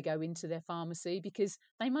when they go into their pharmacy, because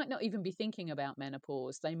they might not even be thinking about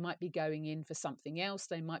menopause. They might be going in for something else.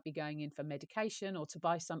 They might be going in for medication or to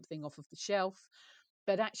buy something off of the shelf.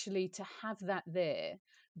 But actually to have that there,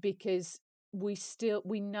 because we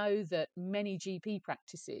know that many GP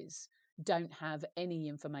practices don't have any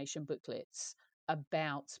information booklets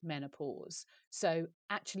about menopause. So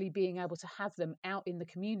actually being able to have them out in the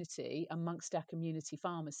community amongst our community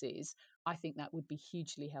pharmacies, I think that would be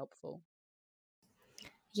hugely helpful.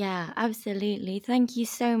 Yeah, absolutely. Thank you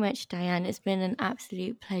so much, Diane. It's been an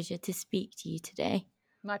absolute pleasure to speak to you today.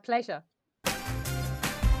 My pleasure.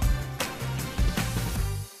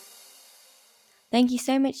 Thank you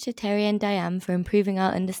so much to Terry and Diane for improving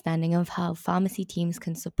our understanding of how pharmacy teams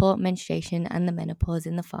can support menstruation and the menopause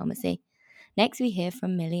in the pharmacy. Next, we hear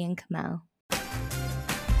from Millie and Kamal.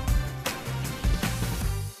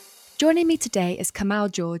 Joining me today is Kamal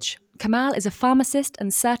George. Kamal is a pharmacist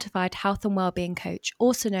and certified health and wellbeing coach,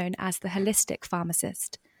 also known as the Holistic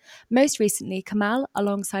Pharmacist. Most recently, Kamal,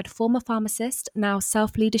 alongside former pharmacist, now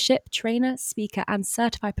self-leadership trainer, speaker and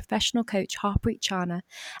certified professional coach Harpreet Chana,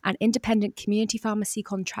 and independent community pharmacy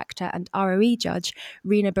contractor and ROE judge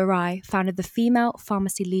Reena Barai, founded the Female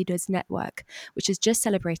Pharmacy Leaders Network, which has just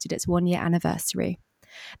celebrated its 1-year anniversary.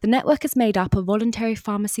 The network is made up of voluntary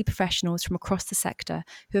pharmacy professionals from across the sector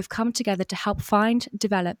who have come together to help find,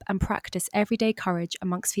 develop, and practice everyday courage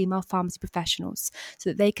amongst female pharmacy professionals so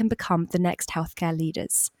that they can become the next healthcare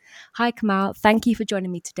leaders. Hi, Kamal. Thank you for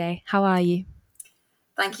joining me today. How are you?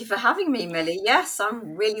 Thank you for having me, Millie. Yes,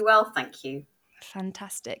 I'm really well, thank you.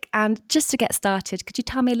 Fantastic. And just to get started, could you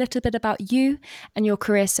tell me a little bit about you and your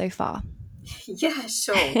career so far? Yeah,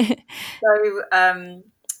 sure. So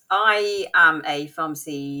I am a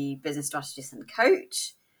pharmacy business strategist and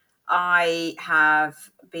coach. I have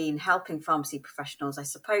been helping pharmacy professionals, I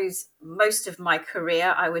suppose, most of my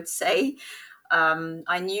career, I would say.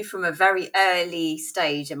 I knew from a very early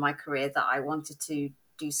stage in my career that I wanted to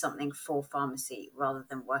do something for pharmacy rather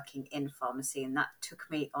than working in pharmacy. And that took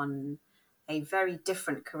me on a very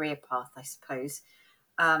different career path, I suppose.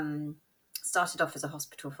 Started off as a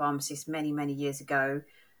hospital pharmacist many, many years ago,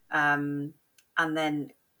 and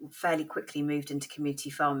then fairly quickly moved into community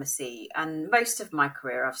pharmacy. And most of my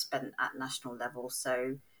career I've spent at national level,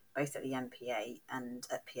 so both at the MPA and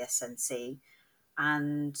at PSNC.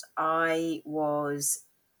 And I was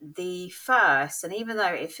the first, and even though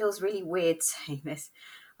it feels really weird saying this,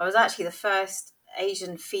 I was actually the first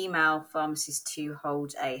Asian female pharmacist to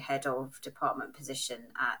hold a head of department position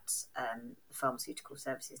at the Pharmaceutical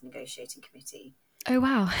Services Negotiating Committee. Oh,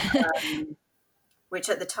 wow. Which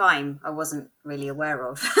at the time I wasn't really aware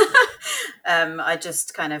of. I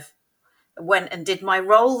just kind of went and did my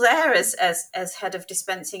role there as head of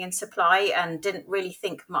dispensing and supply and didn't really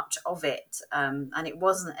think much of it. And it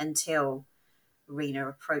wasn't until Rena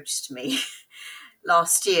approached me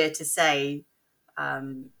last year to say,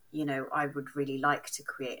 I would really like to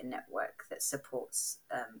create a network that supports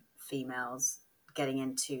females getting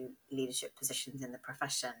into leadership positions in the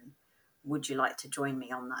profession. Would you like to join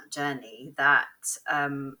me on that journey? That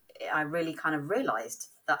I really kind of realised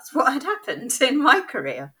that's what had happened in my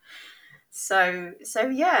career. So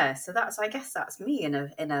that's, I guess that's me in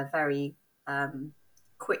a very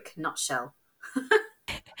quick nutshell.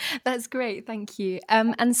 That's great, thank you.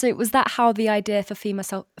 And so was that how the idea for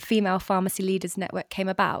female pharmacy leaders network came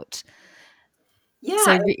about?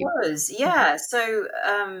 Yeah, it was. Yeah. So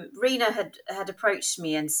Rena had approached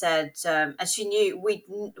me and said, and she knew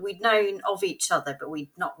we'd known of each other, but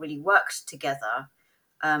we'd not really worked together.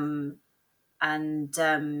 And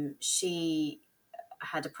she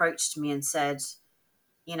had approached me and said,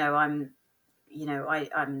 I'm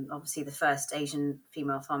obviously the first Asian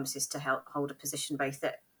female pharmacist to hold a position both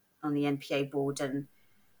on the NPA board and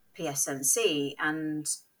PSNC, and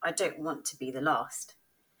I don't want to be the last.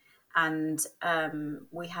 And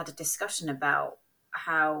we had a discussion about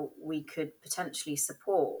how we could potentially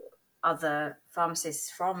support other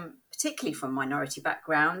pharmacists particularly from minority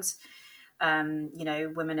backgrounds,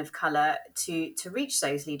 women of colour, to reach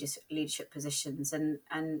those leadership positions.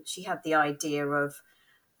 And she had the idea of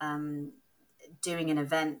doing an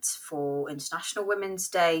event for International Women's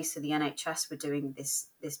Day. So the NHS were doing this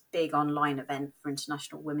big online event for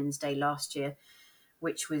International Women's Day last year,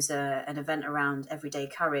 which was an event around everyday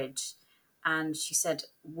courage. And she said,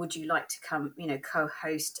 would you like to come,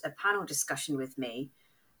 co-host a panel discussion with me?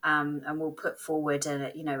 And we'll put forward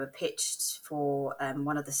a pitch for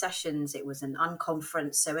one of the sessions. It was an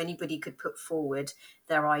unconference, so anybody could put forward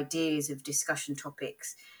their ideas of discussion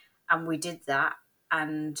topics. And we did that,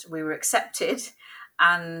 and we were accepted.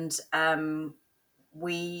 And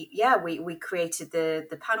we created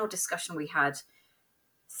the panel discussion. We had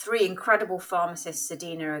three incredible pharmacists,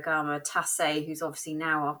 Sadina Agama Tassay, who's obviously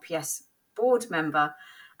now our PS board member,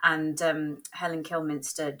 and Helen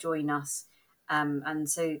Kilminster join us. And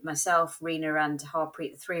so myself, Rena, and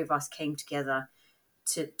Harpreet, the three of us came together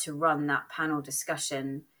to run that panel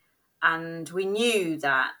discussion. And we knew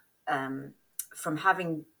that from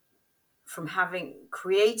having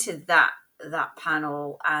created that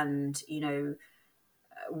panel, and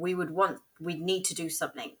we'd need to do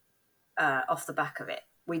something off the back of it.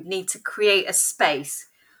 We'd need to create a space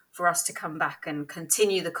for us to come back and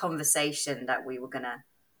continue the conversation that we were going to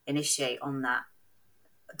initiate on that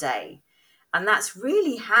day. And that's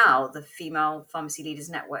really how the Female Pharmacy Leaders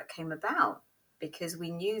Network came about, because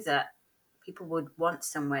we knew that people would want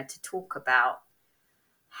somewhere to talk about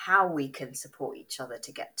how we can support each other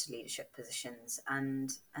to get to leadership positions.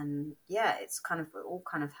 And it's all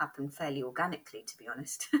kind of happened fairly organically, to be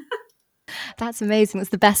honest. That's amazing. That's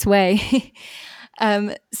the best way.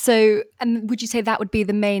 So would you say that would be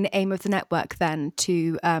the main aim of the network then,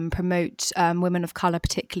 to promote women of colour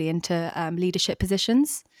particularly into leadership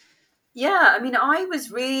positions? Yeah, I mean, I'd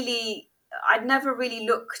never really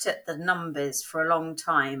looked at the numbers for a long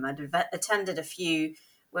time. I'd attended a few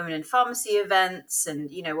women in pharmacy events, and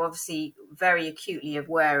obviously very acutely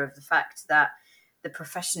aware of the fact that the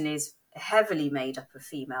profession is heavily made up of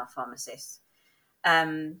female pharmacists.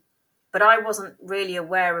 But I wasn't really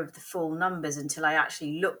aware of the full numbers until I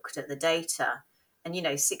actually looked at the data. And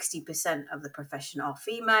 60% of the profession are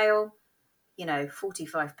female.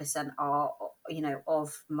 45% are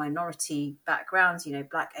of minority backgrounds.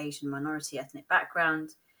 Black, Asian, minority, ethnic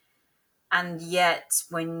background. And yet,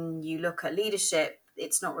 when you look at leadership,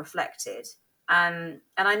 it's not reflected. And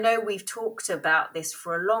I know we've talked about this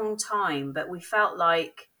for a long time, but we felt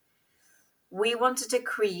like we wanted to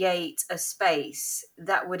create a space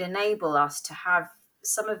that would enable us to have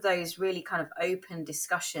some of those really kind of open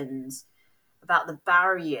discussions about the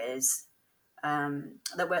barriers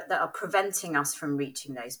that are preventing us from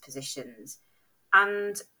reaching those positions.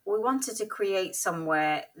 And we wanted to create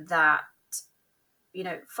somewhere that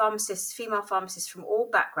female pharmacists from all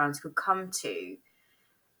backgrounds could come to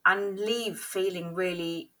and leave feeling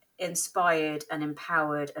really inspired and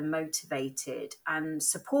empowered and motivated and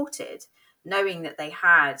supported, knowing that they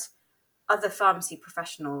had other pharmacy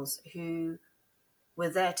professionals who were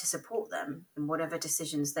there to support them in whatever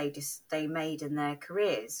decisions they made in their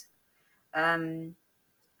careers. And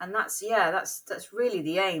that's really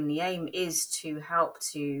the aim. The aim is to help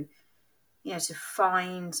to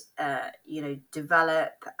find,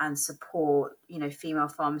 develop and support, female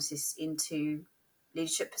pharmacists into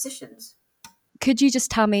leadership positions. Could you just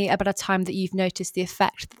tell me about a time that you've noticed the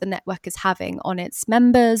effect that the network is having on its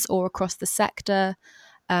members or across the sector?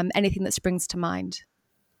 Anything that springs to mind?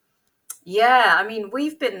 Yeah, I mean,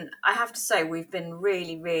 I have to say, we've been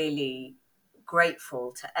really, really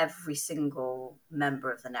grateful to every single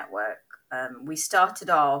member of the network. We started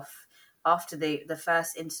off after the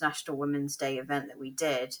first International Women's Day event that we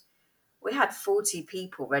did. We had 40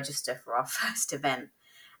 people register for our first event,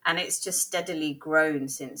 and it's just steadily grown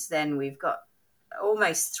since then. We've got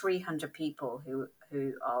almost 300 people who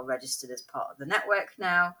are registered as part of the network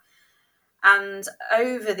now. And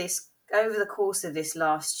over the course of this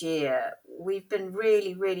last year, we've been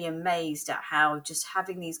really, really amazed at how just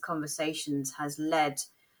having these conversations has led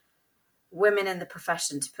women in the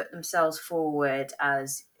profession to put themselves forward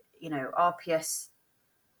as, RPS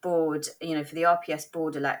board, for the RPS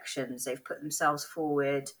board elections. They've put themselves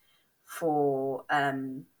forward for,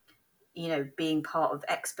 being part of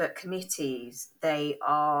expert committees. They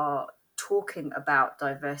are talking about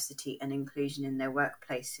diversity and inclusion in their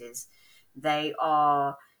workplaces. They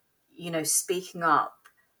are, speaking up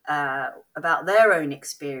about their own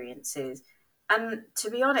experiences. And to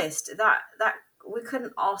be honest, that we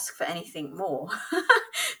couldn't ask for anything more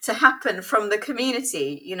to happen from the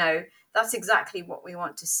community. That's exactly what we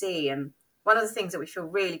want to see. And one of the things that we feel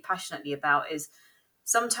really passionately about is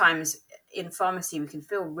sometimes in pharmacy we can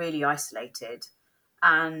feel really isolated.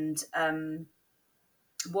 And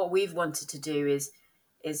what we've wanted to do is,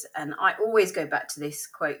 and I always go back to this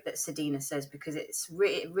quote that Sadina says, because it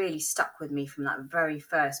really stuck with me from that very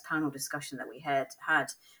first panel discussion that we had.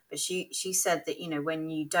 But she said that, when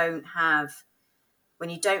you don't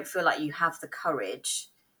feel like you have the courage,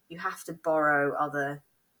 you have to borrow other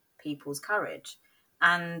people's courage.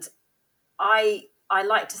 And I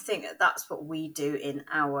like to think that that's what we do in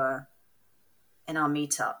our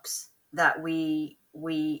meetups, that we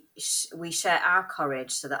share our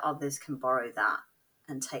courage so that others can borrow that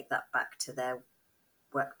and take that back to their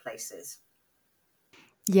workplaces.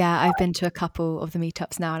 Yeah, I've been to a couple of the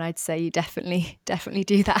meetups now, and I'd say you definitely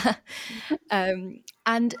do that.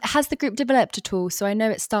 And has the group developed at all? So I know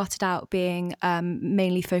it started out being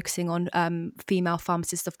mainly focusing on female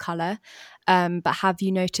pharmacists of colour, but have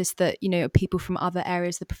you noticed that people from other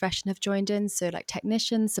areas of the profession have joined in? So like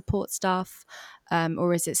technicians, support staff,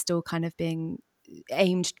 or is it still kind of being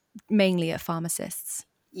aimed mainly at pharmacists?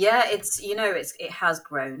 Yeah, it has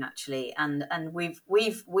grown actually, and we've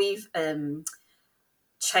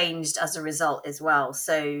changed as a result as well.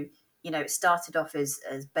 So it started off as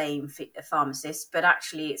BAME pharmacists, but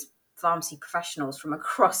actually it's pharmacy professionals from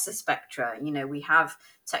across the spectrum. We have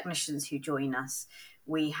technicians who join us,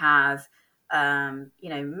 we have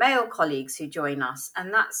male colleagues who join us,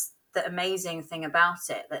 and that's the amazing thing about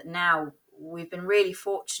it, that now we've been really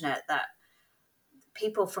fortunate that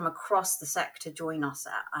people from across the sector join us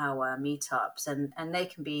at our meetups, and they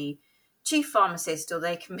can be chief pharmacist, or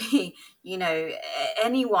they can be,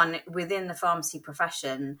 anyone within the pharmacy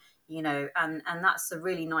profession, and that's the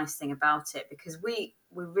really nice thing about it, because we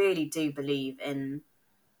really do believe in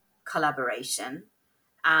collaboration,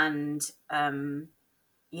 and,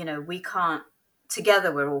 we can't,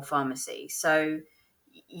 together we're all pharmacy. So,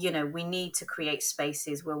 we need to create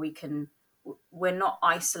spaces where we're not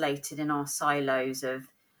isolated in our silos of,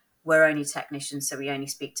 we're only technicians, so we only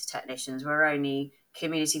speak to technicians. We're only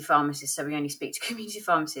community pharmacists, so we only speak to community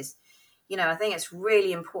pharmacists. I think it's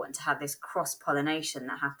really important to have this cross-pollination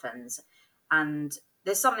that happens. And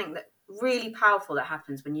there's something that really powerful that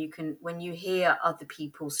happens when you hear other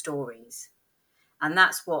people's stories. And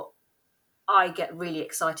that's what I get really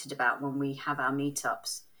excited about when we have our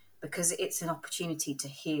meetups, because it's an opportunity to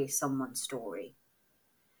hear someone's story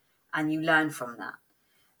and you learn from that.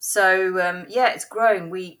 So it's grown.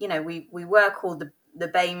 We were called the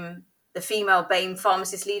BAME, the Female BAME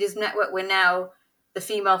Pharmacist Leaders Network. We're now the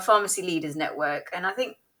Female Pharmacy Leaders Network, and I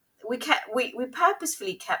think we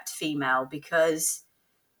purposefully kept female because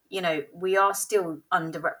we are still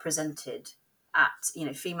underrepresented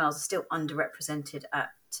at females are still underrepresented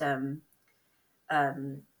at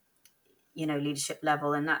leadership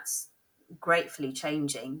level, and that's gratefully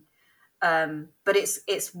changing. But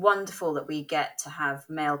it's wonderful that we get to have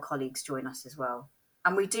male colleagues join us as well.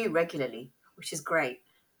 And we do regularly, which is great.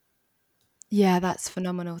 Yeah, that's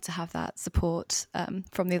phenomenal to have that support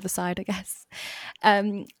from the other side, I guess.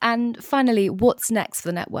 And finally, what's next for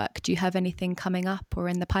the network? Do you have anything coming up or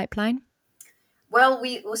in the pipeline? Well,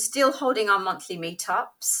 we're still holding our monthly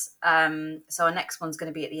meetups. So our next one's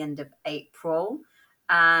going to be at the end of April.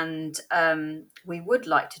 And we would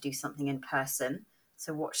like to do something in person.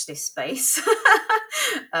 So watch this space.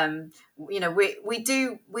 We run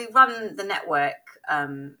the network,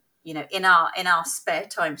 in our spare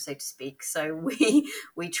time, so to speak. So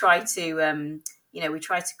we try to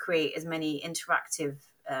create as many interactive,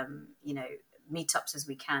 meetups as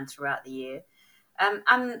we can throughout the year.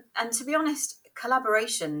 And to be honest,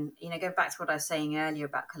 collaboration, go back to what I was saying earlier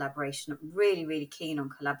about collaboration. I'm really, really keen on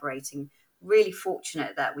collaborating. Really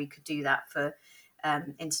fortunate that we could do that for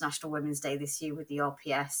International Women's Day this year with the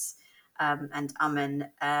RPS and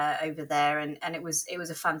Amen over there, and it was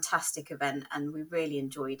a fantastic event, and we really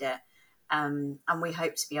enjoyed it. And we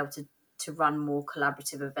hope to be able to run more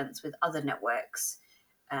collaborative events with other networks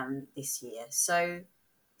this year. So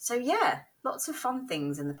yeah, lots of fun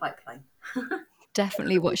things in the pipeline.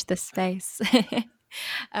 Definitely watch this space.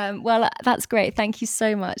 Well, that's great. Thank you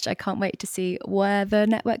so much. I can't wait to see where the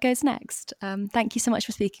network goes next. Thank you so much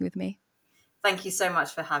for speaking with me. Thank you so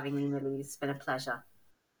much for having me, Millie. It's been a pleasure.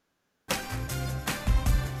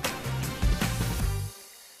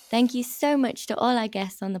 Thank you so much to all our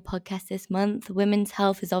guests on the podcast this month. Women's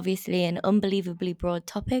health is obviously an unbelievably broad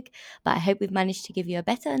topic, but I hope we've managed to give you a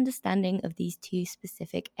better understanding of these two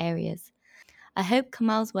specific areas. I hope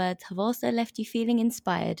Kamal's words have also left you feeling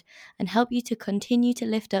inspired and help you to continue to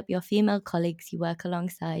lift up your female colleagues you work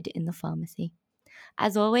alongside in the pharmacy.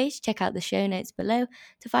 As always, check out the show notes below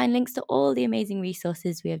to find links to all the amazing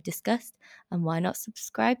resources we have discussed, and why not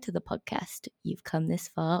subscribe to the podcast? You've come this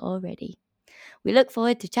far already. We look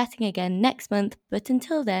forward to chatting again next month, but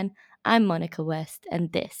until then, I'm Monica West,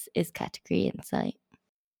 and this is Category Insight.